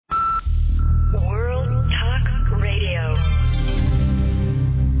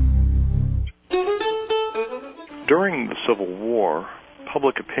during the Civil War,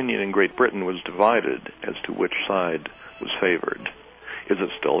 public opinion in Great Britain was divided as to which side was favored. Is it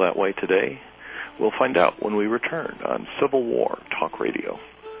still that way today? We'll find out when we return on Civil War Talk Radio.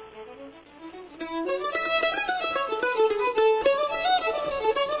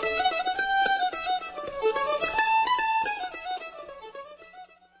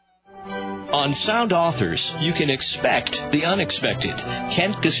 On Sound Authors, you can expect the unexpected.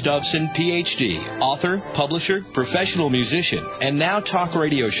 Kent Gustafson, Ph.D., author, publisher, professional musician, and now talk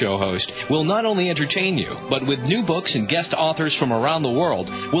radio show host, will not only entertain you, but with new books and guest authors from around the world,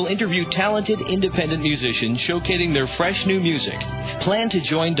 will interview talented independent musicians showcasing their fresh new music. Plan to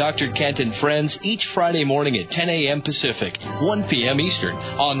join Dr. Kent and friends each Friday morning at 10 a.m. Pacific, 1 p.m. Eastern,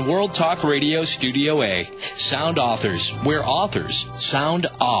 on World Talk Radio Studio A. Sound Authors, where authors sound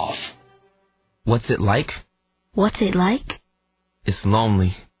off. What's it like? What's it like? It's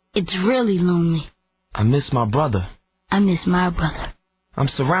lonely. It's really lonely. I miss my brother. I miss my brother. I'm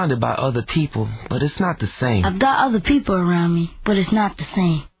surrounded by other people, but it's not the same. I've got other people around me, but it's not the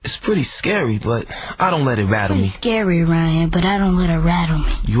same. It's pretty scary, but I don't let it rattle me. It's scary around here, but I don't let it rattle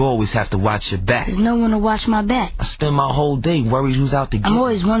me. You always have to watch your back. There's no one to watch my back. I spend my whole day worried who's out to get me. I'm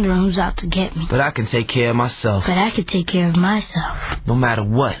always wondering who's out to get me. But I can take care of myself. But I can take care of myself. No matter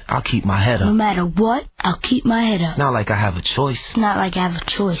what, I'll keep my head up. No matter what, I'll keep my head up. It's not like I have a choice. It's not like I have a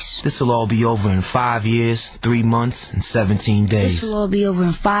choice. This'll all be over in 5 years, 3 months, and 17 days. This'll all be over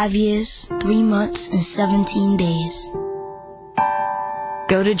in 5 years, 3 months, and 17 days.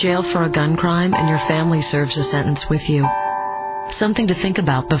 Go to jail for a gun crime and your family serves a sentence with you. Something to think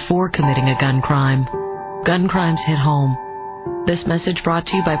about before committing a gun crime. Gun crimes hit home. This message brought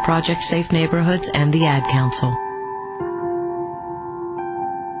to you by Project Safe Neighborhoods and the Ad Council.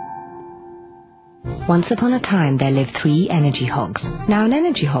 Once upon a time, there lived 3 energy hogs. Now, an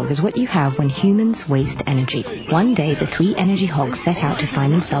energy hog is what you have when humans waste energy. One day, the 3 energy hogs set out to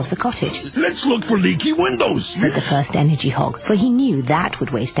find themselves a cottage. Let's look for leaky windows, Said the first energy hog, for he knew that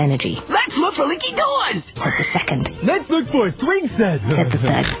would waste energy. Let's look for leaky doors, Said the second. Let's look for a swing set, Said the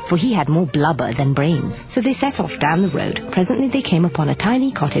third, for he had more blubber than brains. So they set off down the road. Presently, they came upon a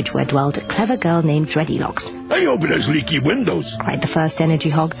tiny cottage where dwelled a clever girl named Dreadylocks. I hope it has leaky windows, Cried the first energy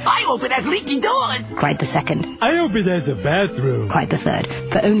hog. I hope it has leaky doors, Cried the second. I hope it has a bathroom, Cried the third,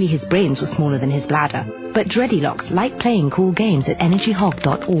 for only his brains were smaller than his bladder. But Dreadylocks liked playing cool games at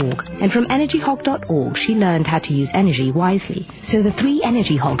energyhog.org, and from energyhog.org she learned how to use energy wisely. So the 3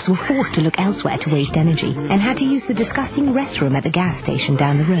 energy hogs were forced to look elsewhere to waste energy, and had to use the disgusting restroom at the gas station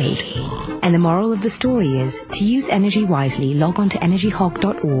down the road. And the moral of the story is, to use energy wisely, log on to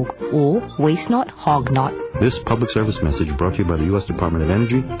energyhog.org, or waste not, hog not. This public service message brought to you by the U.S. Department of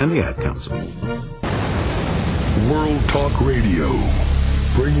Energy and the Ad Council. World Talk Radio,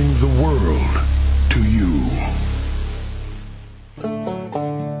 bringing the world to you.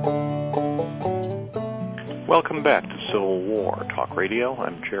 Welcome back to Civil War Talk Radio.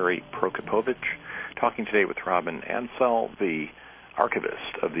 I'm Jerry Prokopowicz, talking today with Robin Ansell, the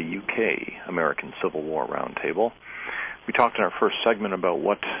archivist of the UK American Civil War Roundtable. We talked in our first segment about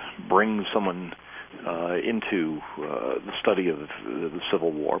what brings someone into the study of the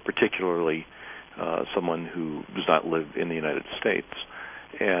Civil War, particularly someone who does not live in the United States.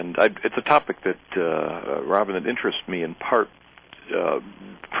 And it's a topic that, Robin, that interests me in part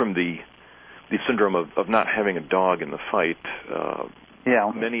from the syndrome of not having a dog in the fight.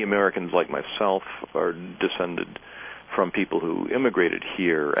 Many Americans, like myself, are descended from people who immigrated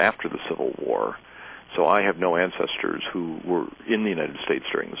here after the Civil War. So I have no ancestors who were in the United States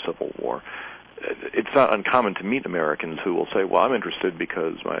during the Civil War. It's not uncommon to meet Americans who will say, well, I'm interested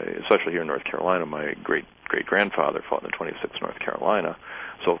because, especially here in North Carolina, my great-great-grandfather fought in the 26th North Carolina,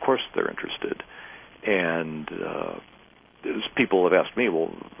 so of course they're interested. And people have asked me,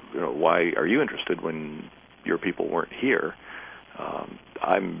 well, why are you interested when your people weren't here?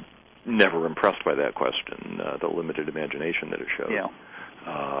 I'm never impressed by that question, the limited imagination that it shows.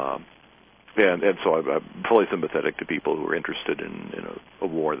 And so I'm fully sympathetic to people who are interested in a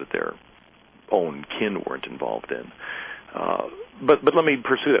war that their own kin weren't involved in. But let me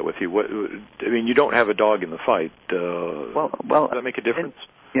pursue that with you. You don't have a dog in the fight. Well, does that make a difference?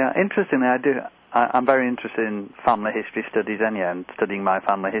 Interestingly, I'm very interested in family history studies anyhow, and studying my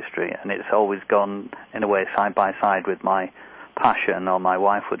family history, and it's always gone, in a way, side by side with my passion, or my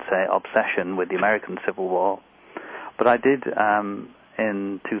wife would say, obsession with the American Civil War. But I did,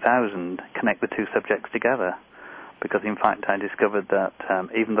 in 2000, connect the two subjects together, because in fact I discovered that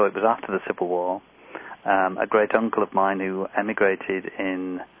even though it was after the Civil War, a great uncle of mine who emigrated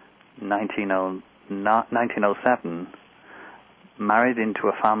in 1907 married into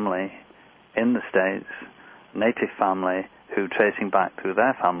a family in the States native family who, tracing back through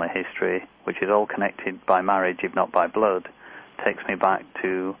their family history, which is all connected by marriage, if not by blood, takes me back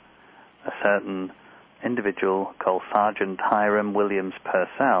to a certain individual called Sergeant Hiram Williams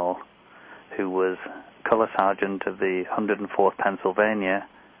Purcell, who was Colour Sergeant of the 104th Pennsylvania,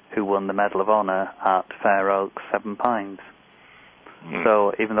 who won the Medal of Honor at Fair Oaks, Seven Pines.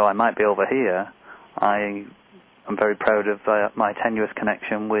 So even though I might be over here, I am very proud of my tenuous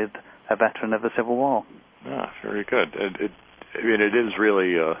connection with a veteran of the Civil War. Ah, very good. It is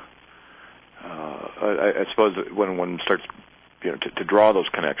really, I suppose that when one starts, to draw those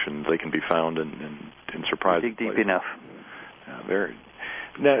connections, they can be found in surprising Dig deep places. enough. Very.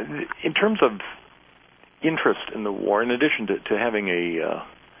 Now, in terms of interest in the war, in addition to having a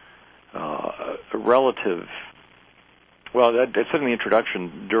relative, well, I said in the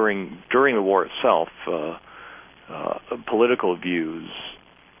introduction, during the war itself, political views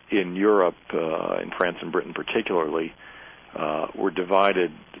in Europe, in France and Britain particularly, were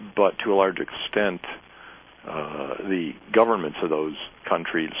divided, but to a large extent, the governments of those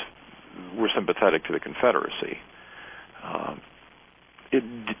countries were sympathetic to the Confederacy.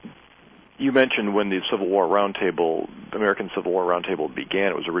 You mentioned when the Civil War Roundtable, the American Civil War Roundtable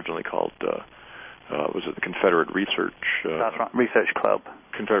began, it was originally called, was it the Confederate Research? That's right, Research Club.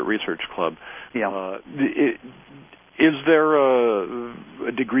 Confederate Research Club. Yeah. Is there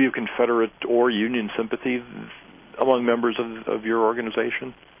a degree of Confederate or Union sympathy among members of your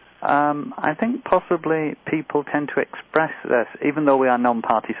organization? I think possibly people tend to express this, even though we are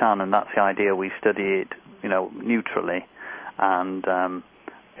non-partisan, and that's the idea. We study it, neutrally, and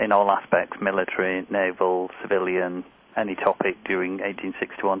in all aspects, military, naval, civilian, any topic during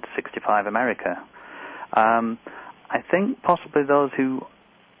 1861 to 65 America. I think possibly those who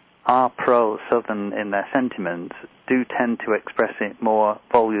are pro-Southern in their sentiments do tend to express it more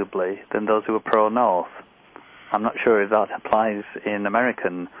volubly than those who are pro-North. I'm not sure if that applies in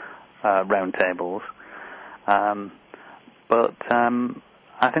American roundtables, but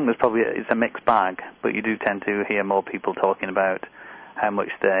I think it's a mixed bag. But you do tend to hear more people talking about how much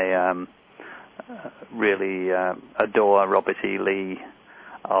they really adore Robert E. Lee,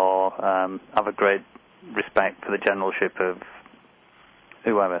 or have a great respect for the generalship of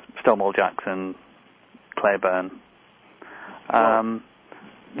whoever, Stonewall Jackson, Claiborne.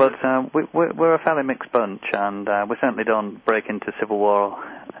 But we're a fairly mixed bunch, and we certainly don't break into civil war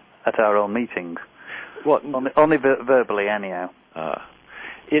at our own meetings. Well, only verbally, anyhow.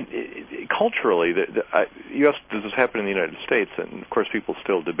 Culturally, does this happen in the United States? And of course, people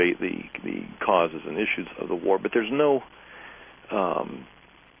still debate the causes and issues of the war, but there's no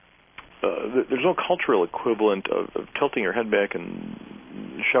cultural equivalent of tilting your head back and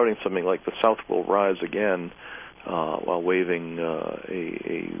shouting something like "The South will rise again" while waving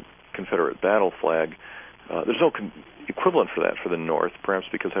a Confederate battle flag. There's no equivalent for that for the North, perhaps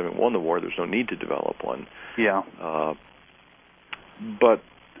because having won the war, there's no need to develop one. Yeah. But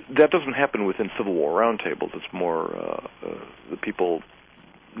that doesn't happen within Civil War roundtables. It's more the people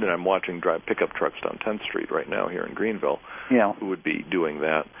that I'm watching drive pickup trucks down 10th Street right now here in Greenville, who would be doing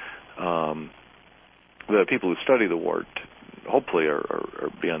that. The people who study the war hopefully are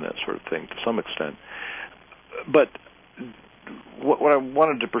beyond that sort of thing to some extent. But what I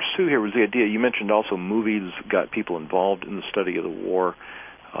wanted to pursue here was the idea, you mentioned also movies got people involved in the study of the war.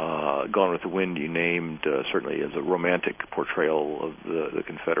 Gone with the Wind you named certainly as a romantic portrayal of the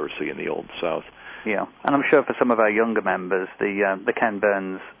Confederacy in the Old South. Yeah, and I'm sure for some of our younger members, the Ken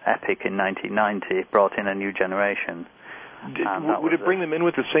Burns epic in 1990 brought in a new generation. Would it bring them in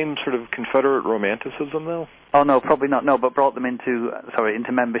with the same sort of Confederate romanticism, though? Oh, no, probably not. No, but brought them into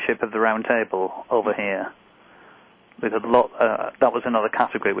membership of the Round Table over here. With a lot, that was another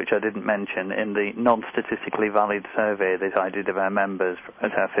category which I didn't mention in the non-statistically valid survey that I did of our members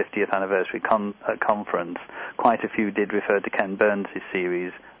at our 50th anniversary conference. Quite a few did refer to Ken Burns'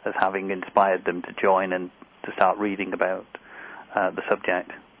 series as having inspired them to join and to start reading about the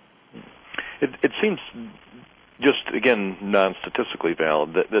subject. It seems, just again, non-statistically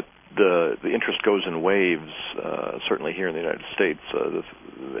valid, that the interest goes in waves. Certainly here in the United States, the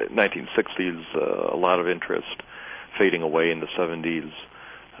 1960s, a lot of interest. Fading away in the 70s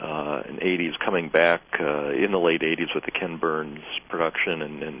and 80s, coming back in the late 80s with the Ken Burns production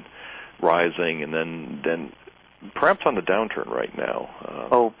and rising, and then perhaps on the downturn right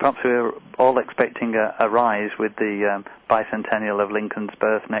now. Perhaps we're all expecting a rise with the bicentennial of Lincoln's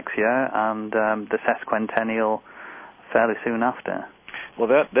birth next year and the sesquicentennial fairly soon after. Well,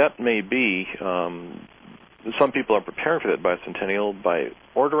 that may be. Some people are preparing for that bicentennial by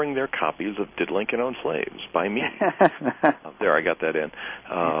ordering their copies of Did Lincoln Own Slaves by me. There, I got that in.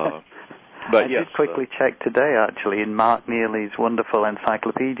 But I did quickly check today, actually, in Mark Neely's wonderful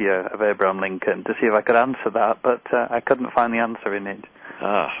encyclopedia of Abraham Lincoln to see if I could answer that, but I couldn't find the answer in it.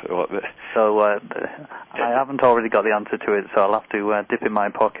 Well, so I haven't already got the answer to it, so I'll have to dip in my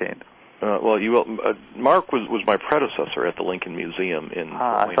pocket. Well, you will. Mark was my predecessor at the Lincoln Museum in.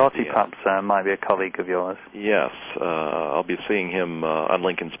 I thought he perhaps might be a colleague of yours. Yes, I'll be seeing him on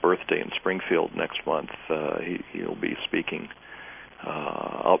Lincoln's birthday in Springfield next month. He'll be speaking.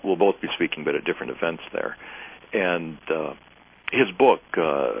 We'll both be speaking, but at different events there. And his book,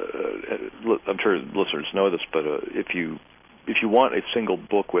 I'm sure listeners know this, but if you want a single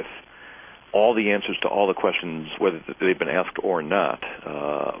book with all the answers to all the questions, whether they've been asked or not,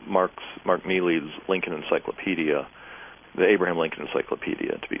 Mark Neely's Lincoln Encyclopedia, the Abraham Lincoln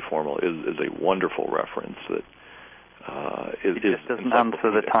Encyclopedia, to be formal, is a wonderful reference that it just doesn't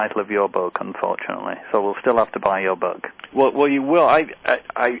answer the title of your book, unfortunately. So we'll still have to buy your book. Well, you will. I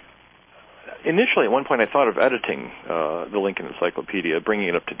initially, at one point, I thought of editing the Lincoln Encyclopedia, bringing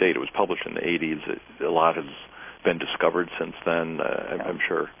it up to date. It was published in the 80s. A lot has been discovered since then. I'm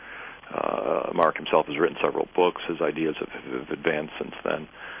sure Mark himself has written several books. His ideas have advanced since then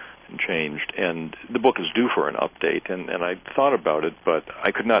and changed. And the book is due for an update. And I thought about it, but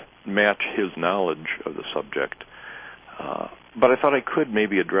I could not match his knowledge of the subject. But I thought I could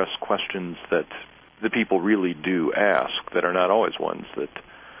maybe address questions that the people really do ask that are not always ones that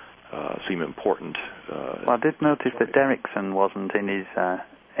seem important. Well, I did notice that Derrickson wasn't in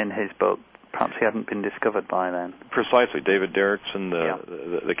his book. Perhaps he hadn't been discovered by then. Precisely. David Derrickson,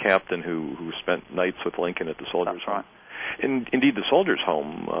 the captain who spent nights with Lincoln at the Soldiers' Home. And indeed, the Soldiers'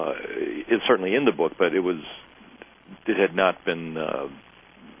 Home is certainly in the book, but it had not been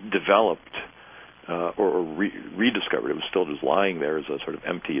developed or rediscovered. It was still just lying there as a sort of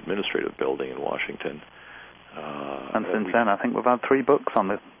empty administrative building in Washington. And since then, I think we've had 3 books on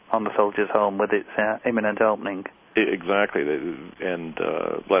the Soldiers' Home with its imminent opening. Exactly. And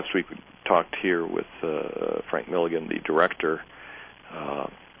last week we talked here with Frank Milligan, the director,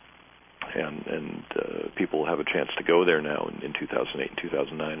 and people will have a chance to go there now in 2008 and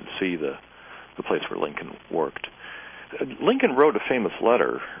 2009 and see the place where Lincoln worked. Lincoln wrote a famous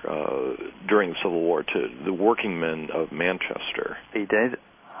letter during the Civil War to the working men of Manchester. He did.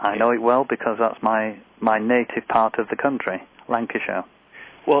 I know it well because that's my native part of the country, Lancashire.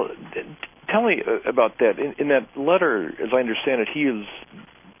 Well, tell me about that. In that letter, as I understand it, he is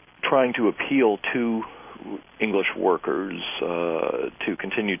trying to appeal to English workers to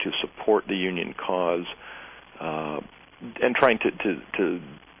continue to support the Union cause and trying to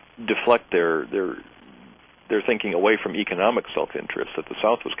deflect their thinking away from economic self-interest that the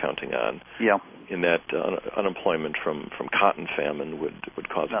South was counting on. Yeah. In that unemployment from cotton famine would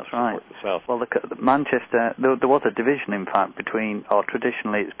cause them to support the South. Well, Manchester, there was a division, in fact, between, or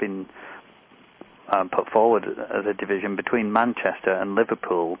traditionally it's been put forward as a division between Manchester and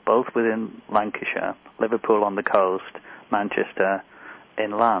Liverpool, both within Lancashire, Liverpool on the coast, Manchester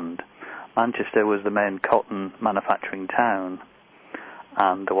inland. Manchester was the main cotton manufacturing town,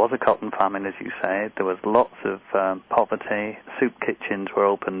 and there was a cotton famine, as you say. There was lots of poverty. Soup kitchens were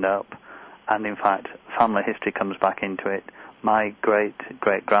opened up, and in fact, family history comes back into it. My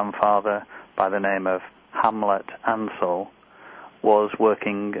great-great-grandfather, by the name of Hamlet Ansell, was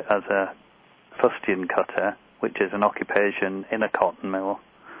working as a fustian cutter, which is an occupation in a cotton mill,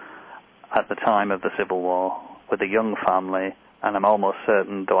 at the time of the Civil War, with a young family, and I'm almost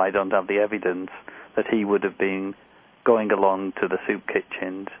certain, though I don't have the evidence, that he would have been going along to the soup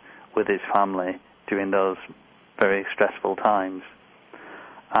kitchens with his family during those very stressful times.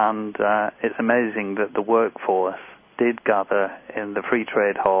 And it's amazing that the workforce did gather in the Free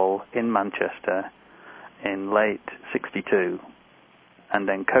Trade Hall in Manchester in late 1962 and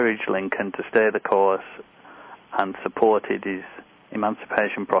encouraged Lincoln to stay the course and supported his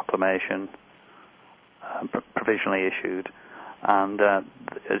Emancipation Proclamation provisionally issued. And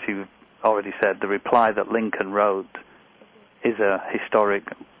as you've already said, the reply that Lincoln wrote is a historic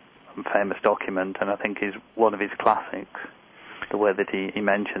and famous document, and I think is one of his classics. The way that he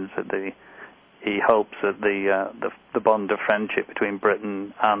mentions that he hopes that the bond of friendship between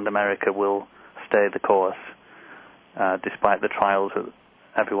Britain and America will stay the course, despite the trials that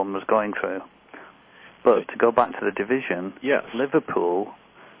everyone was going through. But to go back to the division, yes. Liverpool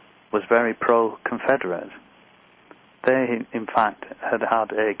was very pro-Confederate. They, in fact, had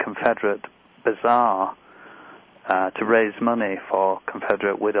a Confederate bazaar to raise money for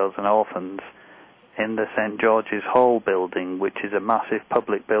Confederate widows and orphans in the St. George's Hall building, which is a massive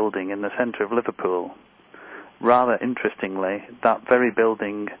public building in the centre of Liverpool. Rather interestingly, that very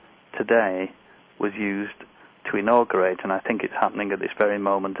building today was used to inaugurate, and I think it's happening at this very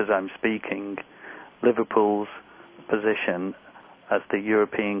moment as I'm speaking, Liverpool's position as the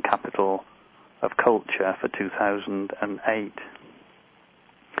European capital of culture for 2008.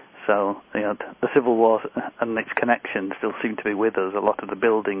 So, the Civil War and its connections still seem to be with us. A lot of the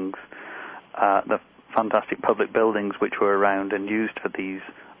buildings, the fantastic public buildings which were around and used for these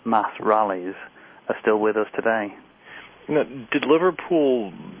mass rallies, are still with us today. Now, did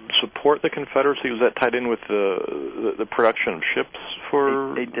Liverpool support the Confederacy? Was that tied in with the production of ships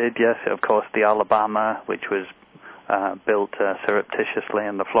for... It did, yes. Of course, the Alabama, which was built surreptitiously,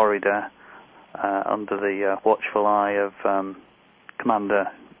 and the Florida under the watchful eye of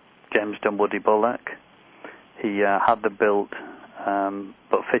Commander James Dunwoody Bullock. He had them built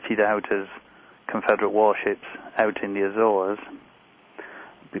but fitted out as Confederate warships out in the Azores.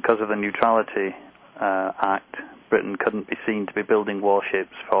 Because of the Neutrality Act, Britain couldn't be seen to be building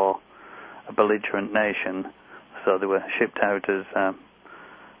warships for a belligerent nation, so they were shipped out as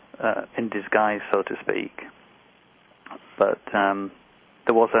in disguise, so to speak. But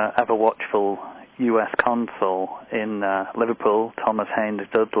there was an ever-watchful U.S. consul in Liverpool, Thomas Haynes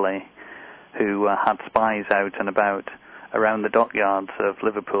Dudley, who had spies out and about around the dockyards of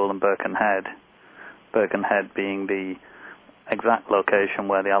Liverpool and Birkenhead, Birkenhead being the exact location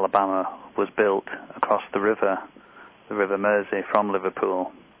where the Alabama was built across the River Mersey from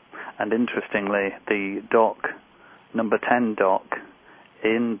Liverpool. And interestingly, the dock, number 10 dock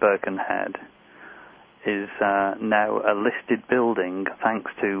in Birkenhead, is now a listed building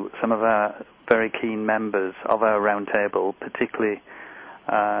thanks to some of our very keen members of our round table, particularly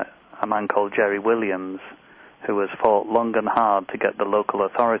a man called Jerry Williams, who has fought long and hard to get the local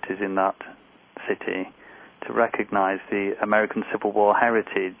authorities in that city to recognize the American Civil War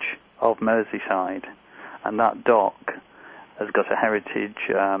heritage of Merseyside. And that dock has got a heritage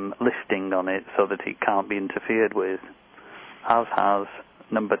listing on it so that it can't be interfered with, as has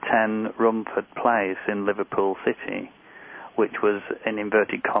number 10 Rumford Place in Liverpool City, which was, in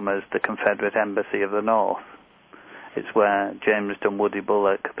inverted commas, the Confederate Embassy of the North. It's where James Dunwoody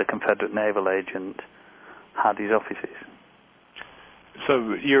Bullock, the Confederate naval agent, had his offices.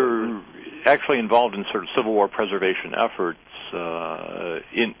 So you're actually involved in sort of Civil War preservation efforts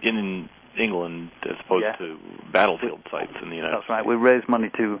in England as opposed to battlefield sites in the United States. That's right. We raise money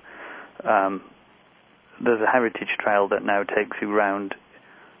to... there's a heritage trail that now takes you round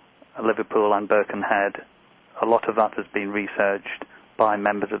Liverpool and Birkenhead. A lot of that has been researched by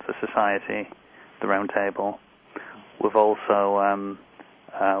members of the Society, the Round Table. We've also...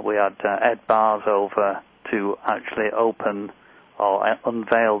 we had Ed Bars over to actually open or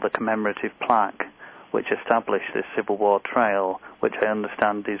unveil the commemorative plaque which established this Civil War trail, which I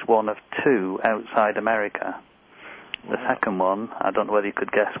understand is one of two outside America. The second one, I don't know whether you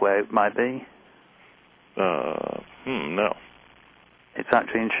could guess where it might be. No. It's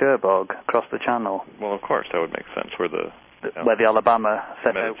actually in Cherbourg, across the channel. Well, of course, that would make sense, where the Alabama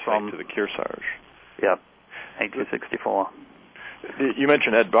set out from. To the Kearsarge. Yeah, 1864. You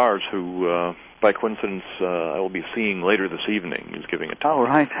mentioned Ed Bars, who, by coincidence, I will be seeing later this evening. He's giving a talk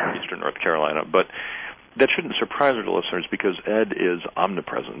in Eastern North Carolina. But that shouldn't surprise our listeners because Ed is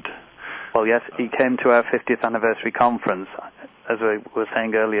omnipresent. Well, yes, he came to our 50th anniversary conference. As I was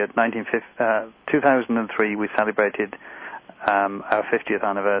saying earlier, 2003 we celebrated our 50th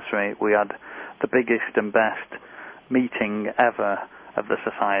anniversary. We had the biggest and best meeting ever of the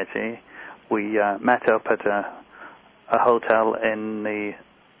Society. We met up at a hotel in the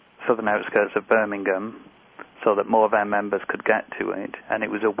southern outskirts of Birmingham so that more of our members could get to it. And it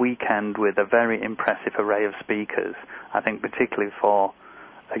was a weekend with a very impressive array of speakers, I think particularly for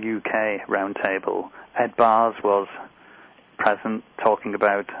a UK roundtable. Ed Bars was present talking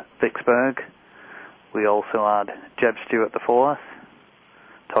about Vicksburg. We also had Jeb Stuart IV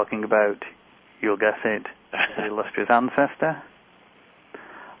talking about, you'll guess it, the illustrious ancestor.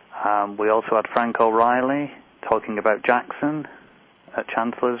 We also had Frank O'Reilly talking about Jackson at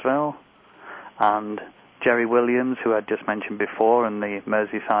Chancellorsville, and Jerry Williams, who I'd just mentioned before, and the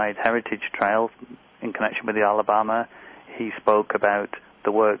Merseyside Heritage Trail in connection with the Alabama. He spoke about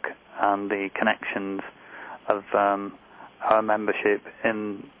the work and the connections of our membership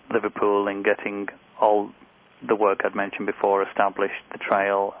in Liverpool in getting all the work I'd mentioned before established, the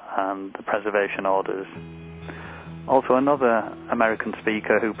trail and the preservation orders. Also another American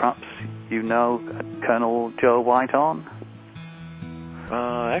speaker who perhaps you know, Colonel Joe Whitehorn.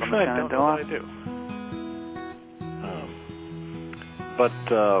 Actually, I don't know that I do. But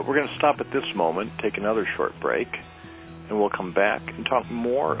we're going to stop at this moment, take another short break, and we'll come back and talk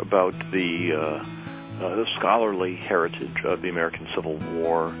more about the scholarly heritage of the American Civil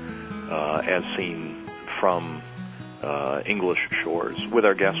War as seen from English shores with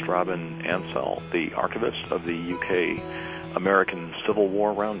our guest Robin Ansell, the archivist of the UK American Civil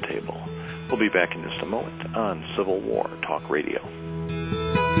War Roundtable. We'll be back in just a moment on Civil War Talk Radio.